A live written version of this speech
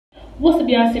What's up,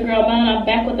 Beyonce girl man? I'm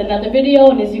back with another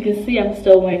video, and as you can see, I'm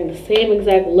still wearing the same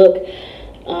exact look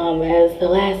as the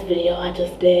last video I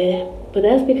just did. But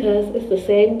that's because it's the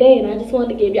same day, and I just wanted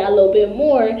to give y'all a little bit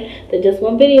more than just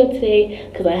one video today,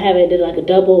 because I haven't did like a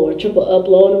double or triple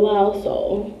upload in a while.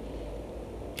 So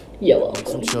you're welcome.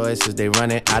 Some choices, they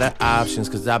running out of options,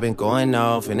 because I've been going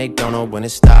off and they don't know when to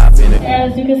stop.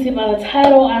 As you can see by the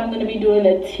title, I'm going to be doing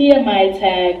a TMI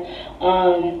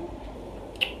tag,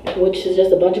 which is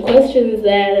just a bunch of questions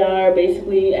that are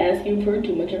basically asking for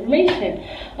too much information.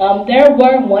 There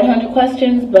were 100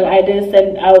 questions, but I did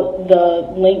send out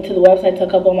the link to the website to a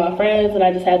couple of my friends, and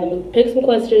I just had them pick some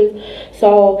questions.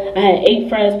 So I had 8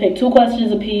 friends pick 2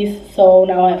 questions apiece, so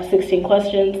now I have 16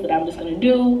 questions that I'm just going to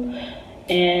do.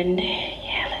 And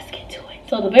yeah, let's get to it.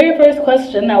 So the very first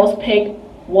question that was picked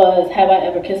was, have I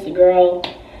ever kissed a girl?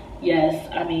 Yes,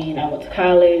 I mean, I went to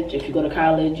college. If you go to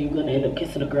college, you're going to end up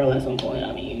kissing a girl at some point.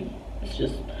 I mean, it's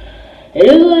just, it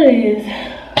is what it is.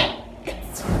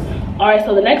 Alright,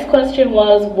 so the next question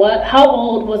was, how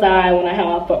old was I when I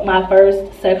had my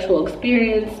first sexual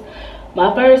experience?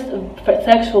 My first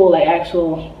sexual, like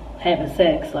actual having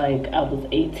sex, like I was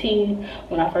 18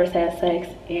 when I first had sex,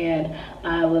 and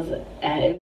I was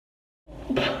at...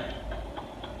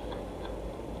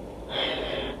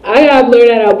 I gotta blur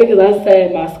that out because I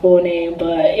said my school name,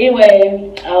 but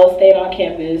anyway, I was staying on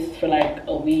campus for like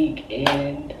a week,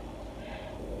 and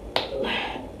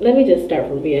let me just start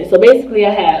from the beginning. So basically, I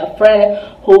had a friend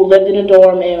who lived in a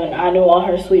dorm, and I knew all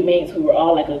her suite mates. We were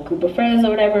all like a group of friends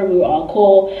or whatever. We were all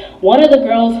cool. One of the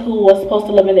girls who was supposed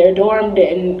to live in their dorm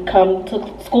didn't come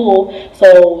to school,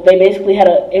 so they basically had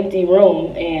an empty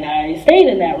room, and I stayed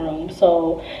in that room.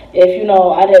 So if you know,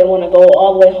 I didn't want to go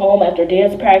all the way home after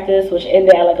dance practice, which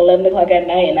ended at like 11 o'clock at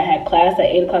night, and I had class at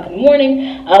 8 o'clock in the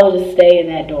morning, I would just stay in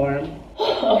that dorm.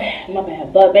 Okay, my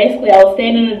bad. But basically, I was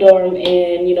staying in the dorm,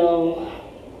 and you know,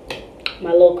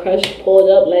 my little crush pulled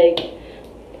up like,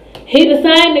 he the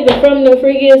side nigga from the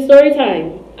freaking story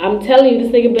time. I'm telling you,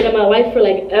 this nigga been in my life for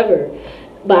like ever.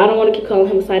 But I don't want to keep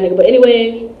calling him a side nigga. But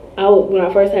anyway, when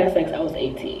I first had sex, I was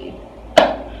 18.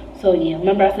 So yeah,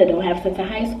 remember I said don't have sex in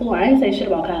high school? I didn't say shit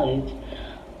about college.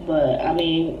 But I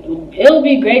mean, it would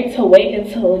be great to wait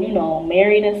until, you know,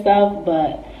 married and stuff.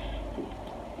 But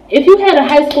if you had a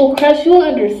high school crush, you'll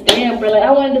understand, bro. Like, I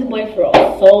wanted this boy for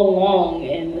so long,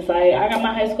 and it's like, I got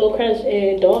my high school crush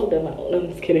and dogged him out. No, I'm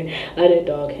just kidding. I didn't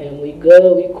dog him. We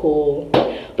good, we cool.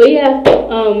 But yeah,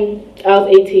 I was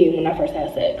 18 when I first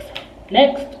had sex.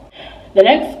 The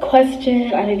next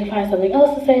question, I need to find something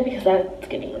else to say because that's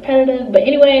getting repetitive. But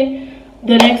anyway,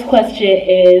 the next question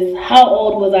is, how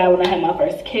old was I when I had my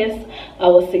first kiss? I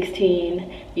was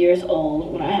 16 years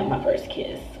old when I had my first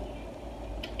kiss.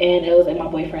 And it was in my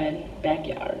boyfriend's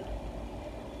backyard.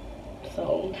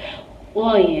 So,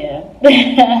 well, yeah.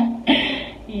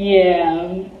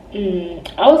 Yeah.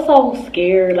 I was so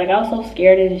scared. Like, I was so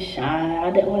scared and shy. I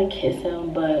didn't want to kiss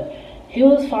him, but he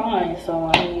was fine.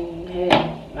 So, I mean, hey,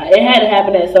 it had to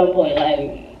happen at some point.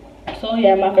 Like, so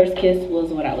yeah, my first kiss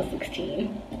was when I was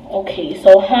 16. Okay,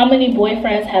 so how many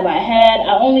boyfriends have I had?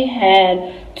 I only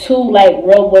had 2, like,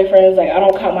 real boyfriends. Like, I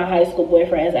don't count my high school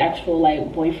boyfriend as actual,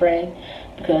 like, boyfriend,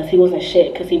 because he wasn't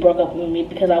shit, because he broke up with me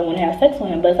because I wouldn't have sex with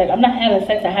him. But it's like, I'm not having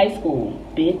sex in high school,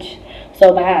 bitch.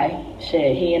 So bye.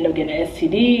 Shit, he ended up getting an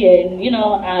STD, and, you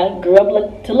know, I grew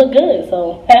up to look good,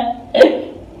 so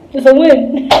it's a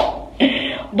win.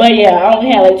 But yeah, I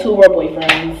only had like 2 real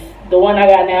boyfriends. The one I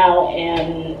got now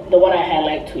and the one I had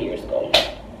like 2 years ago.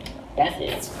 That's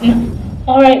it.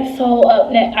 Alright, so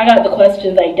up next, I got the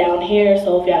questions like down here,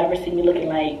 so if y'all ever see me looking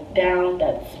like down,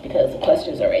 that's because the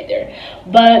questions are right there.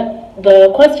 But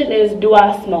the question is, do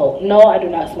I smoke? No, I do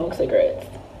not smoke cigarettes.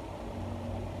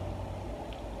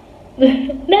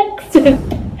 Next.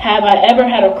 Have I ever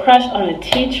had a crush on a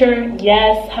teacher?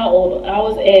 Yes. How old? I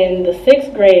was in the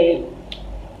 6th grade,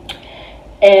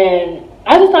 and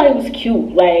I just thought he was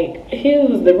cute. Like, he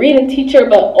was the reading teacher,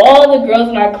 but all the girls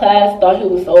in our class thought he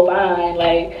was so fine.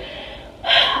 Like,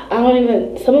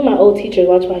 some of my old teachers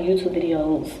watch my YouTube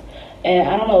videos, and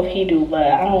I don't know if he do, but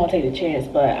I don't want to take the chance.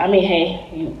 But I mean, hey,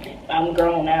 I'm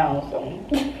grown now, so.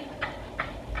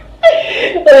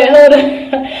 Wait, hold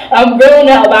on. I'm grown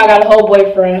now, but I got a whole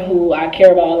boyfriend who I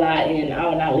care about a lot, and I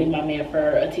would not leave my man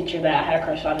for a teacher that I had a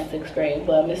crush on in 6th grade.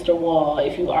 But Mr. Wall,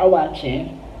 if you are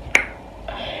watching,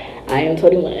 I am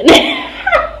 21.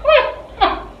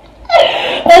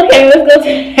 Okay, let's go to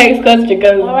the next question.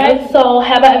 Alright, so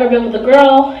have I ever been with a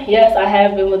girl? Yes, I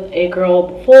have been with a girl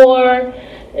before.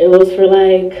 It was for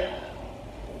like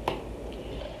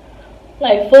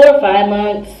 4 or 5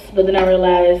 months, but then I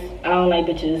realized I don't like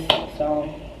bitches, so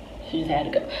She just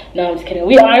had to go. No, I'm just kidding.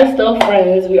 We are still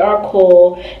friends. We are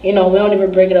cool. You know, we don't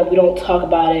even break it up. We don't talk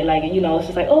about it. Like, you know, it's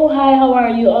just like, oh, hi, how are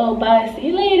you? Oh, bye, see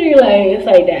you later. Like, it's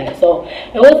like that. So,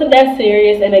 it wasn't that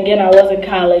serious. And again, I was in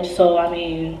college. So, I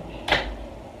mean,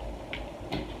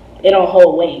 it don't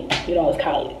hold weight. You know, it's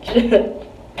college.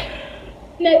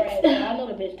 Next. Right, I know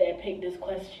the bitch that picked this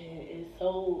question is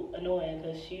so annoying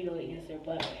because she don't answer.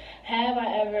 But have I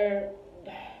ever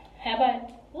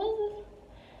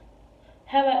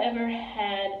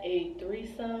had a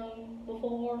threesome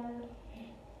before?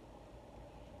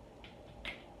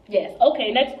 Yes.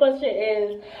 Okay, next question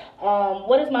is,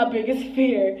 what is my biggest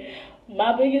fear?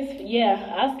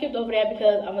 I skipped over that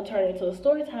because I'm going to turn it into a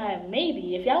story time.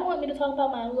 Maybe. If y'all want me to talk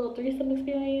about my little threesome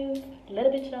experience, let a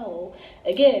bitch know.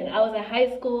 Again, I was in high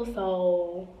school,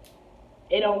 so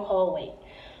it don't hold weight.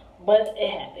 But it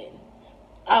happened.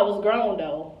 I was grown,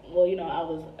 though. Well, you know, I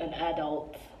was an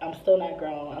adult. I'm still not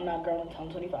grown. I'm not grown until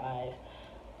I'm 25.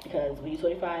 Because when you're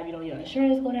 25, you know, your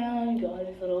insurance go down. You get all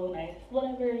these little nice,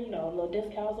 whatever, you know, little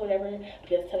discounts or whatever.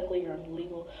 Because technically you're a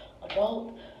legal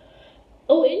adult.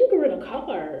 Oh, and you can rent a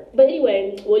car. But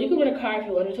anyway, well, you can rent a car if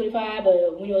you're under 25.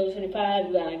 But when you're under 25,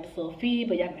 you got like this little fee.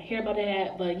 But y'all can hear about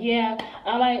that. But yeah,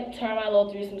 I might turn my little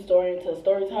threesome story into a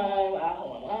story time. I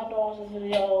hope my mom don't watch this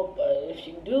video. But if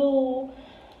she do,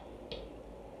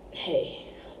 hey,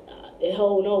 it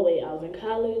hold no weight. I was in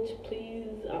college. Please,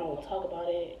 I don't want to talk about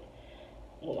it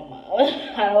with my mom.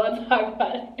 I don't want to talk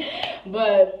about it.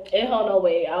 But it hold no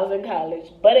weight. I was in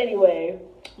college. But anyway,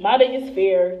 my biggest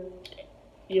fear,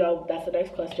 you know, that's the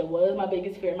next question. What is my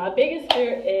biggest fear? My biggest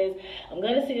fear is I'm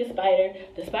going to see the spider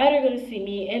going to see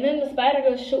me, and then the spider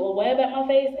going to shoot a web at my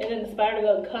face, and then the spider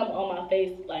going to come on my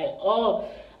face. Like, oh,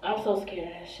 I'm so scared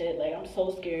of that shit. Like, I'm so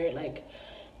scared. Like,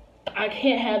 I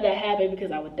can't have that happen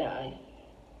because I would die.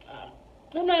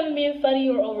 I'm not even being funny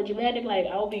or over dramatic. Like,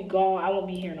 I'll be gone. I won't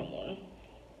be here no more.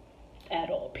 At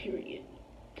all, period.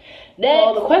 Next.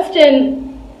 So the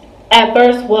question at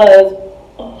first was,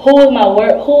 who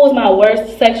was my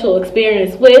worst sexual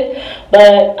experience with?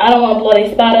 But I don't want to blow their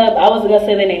spot up. I wasn't gonna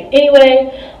say their name anyway,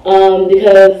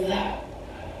 because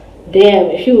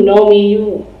damn, if you know me,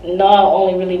 you know I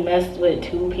only really messed with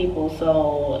 2 people.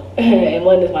 So and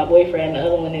one is my boyfriend, the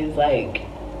other one is like,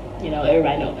 you know,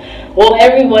 everybody know. Well,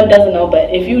 everyone doesn't know, but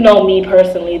if you know me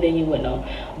personally, then you would know.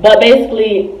 But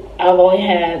basically, I've only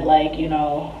had, like, you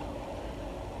know,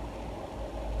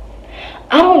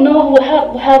 I don't know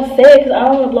how to say it because I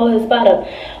don't want to blow his spot up.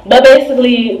 But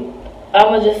basically, I'm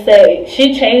going to just say,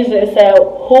 she changed it and said,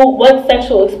 what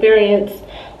sexual experience,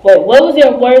 what was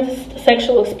your worst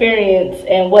sexual experience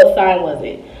and what sign was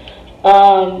it?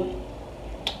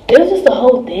 It was just, the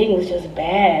whole thing was just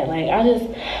bad. Like, I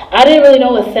didn't really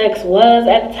know what sex was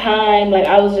at the time. Like,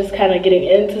 I was just kind of getting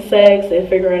into sex and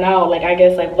figuring out, like, I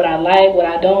guess, like, what I like, what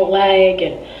I don't like,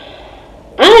 and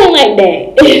I don't like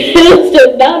that. It's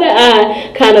just now that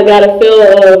I kind of got a feel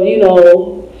of, you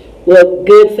know, what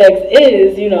good sex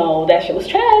is, you know, that shit was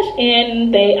trash.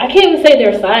 And I can't even say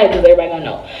their side because everybody gonna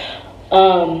know.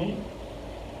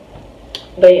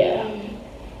 But yeah.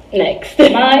 Next.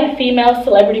 My female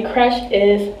celebrity crush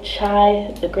is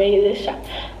Chai, the greatest Chai.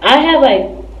 I have,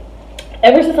 like,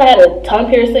 ever since I had a tongue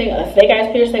piercing, a snake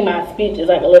eyes piercing, my speech is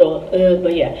like a little,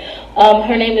 but yeah.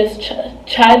 Her name is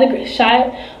Chai the Greatest.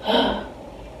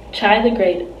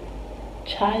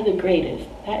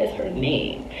 That is her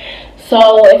name.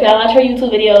 So if y'all watch her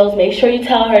YouTube videos, make sure you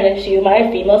tell her that she's my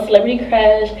female celebrity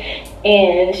crush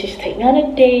and she should take me on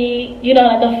a date. You know,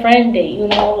 like a friend date, you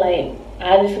know, like,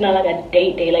 I just not like a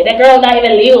date. Like, that girl not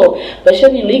even legal, but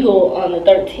she'll be legal on the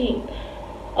 13th.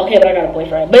 Okay, but I got a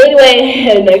boyfriend. But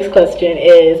anyway, the next question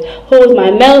is, who is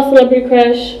my male celebrity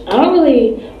crush? I don't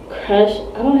really crush.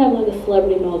 I don't have like a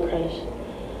celebrity male crush.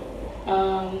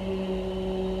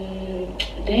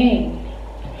 Dang.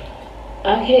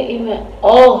 I can't even.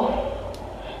 Oh,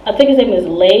 I think his name is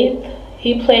Lath.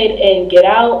 He played in Get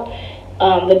Out.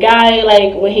 The guy,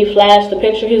 like, when he flashed the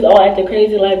picture, he was all acting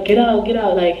crazy, like, get out,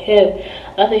 like him.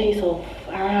 I think he's so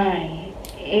fine.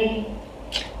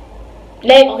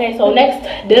 Okay, so next,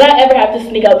 did I ever have to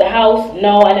sneak out the house?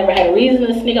 No, I never had a reason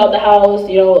to sneak out the house.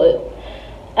 You know,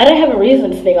 I didn't have a reason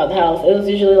to sneak out the house. It was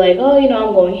usually like, oh, you know,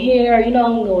 I'm going here, you know,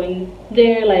 I'm going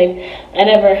there. Like, I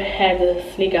never had to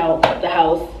sneak out the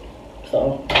house.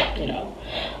 So, you know.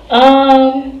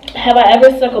 Have I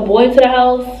ever snuck a boy into the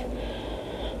house?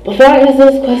 Before I answer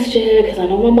this question, because I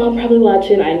know my mom probably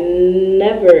watching, I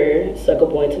never snuck a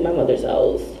boy into my mother's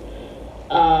house.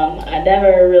 I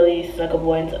never really snuck a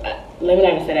boy into, let me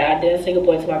not even say that. I didn't sneak a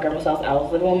boy into my grandma's house. I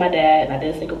was living with my dad, and I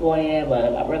did sneak a boy in,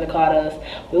 but my brother caught us.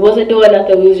 We wasn't doing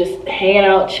nothing. We was just hanging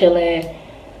out, chilling.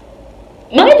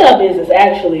 Mind your business,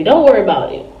 actually. Don't worry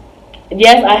about it.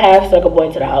 Yes, I have snuck a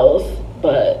boy to the house,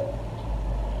 but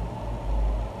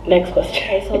next question.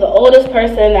 Okay, so the oldest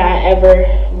person that I ever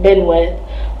been with,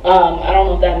 I don't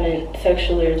know if that meant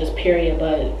sexually or just period,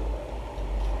 but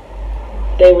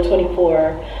they were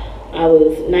 24. I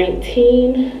was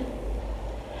 19.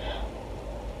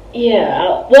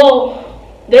 Yeah, well,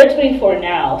 they're 24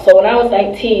 now. So when I was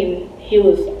 19, he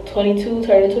was 22,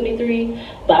 turning 23,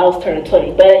 but I was turning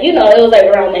 20. But, you know, it was like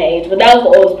around that age. But that was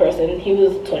the oldest person. He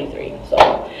was 23.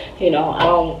 So, you know, I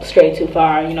don't stray too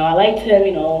far. You know, I liked him,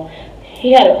 you know.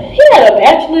 He had a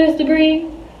bachelor's degree.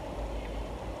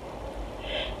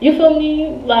 You feel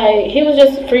me? Like, he was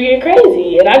just freaking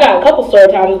crazy. And I got a couple story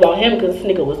times about him because this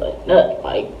nigga was a nut.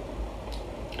 Like,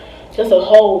 just a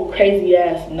whole crazy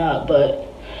ass nut. But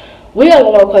we got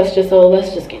one more question, so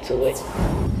let's just get to it.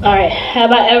 Alright,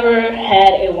 have I ever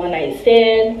had a one night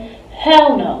stand?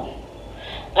 Hell no.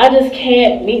 I just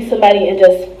can't meet somebody and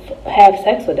just have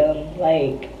sex with them.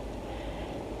 Like,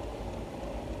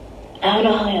 I don't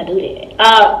know how y'all do that.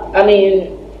 I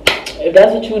mean, if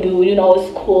that's what you do, you know,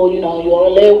 it's cool. You know, you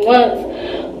only live once.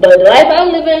 But the life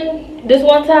I'm living this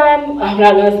one time, I'm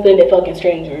not gonna spend it fucking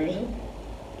strangers.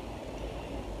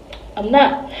 I'm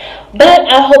not.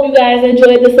 But I hope you guys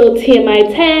enjoyed this little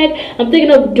TMI tag. I'm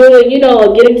thinking of doing, you know,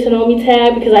 a getting to know me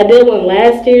tag because I did one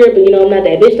last year, but you know, I'm not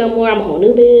that bitch no more. I'm a whole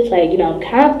new bitch. Like, you know, I'm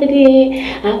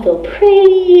confident. I feel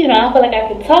pretty. You know, I feel like I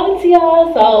can talk to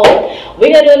y'all. So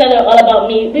we're gonna do another all about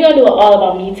me. We're gonna do an all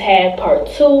about me tag part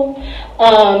 2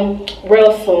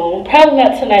 real soon. Probably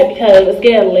not tonight because it's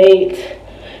getting late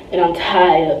and I'm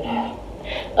tired.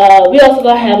 We also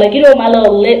gonna have, like, you know, my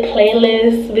little lit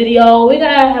playlist video. We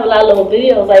gonna have a lot of little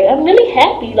videos. Like, I'm really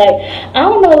happy. Like, I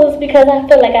don't know, it's because I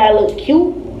feel like I look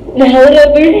cute.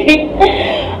 Whatever.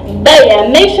 But yeah,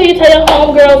 make sure you tell your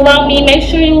homegirls about me. Make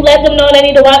sure you let them know they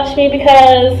need to watch me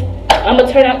because I'm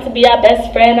gonna turn out to be your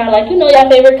best friend or, like, you know, your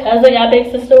favorite cousin, your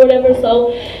big sister, whatever.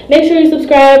 So make sure you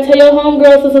subscribe. Tell your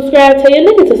homegirls to subscribe. Tell your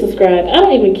nigga to subscribe. I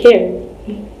don't even care.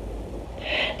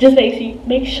 Just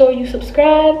make sure you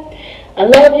subscribe. I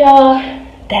love y'all.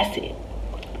 That's it.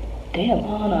 Damn,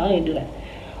 hold on, I didn't do that.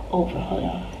 Over, hold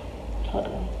on.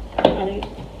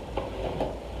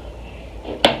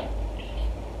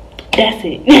 That's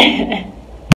it.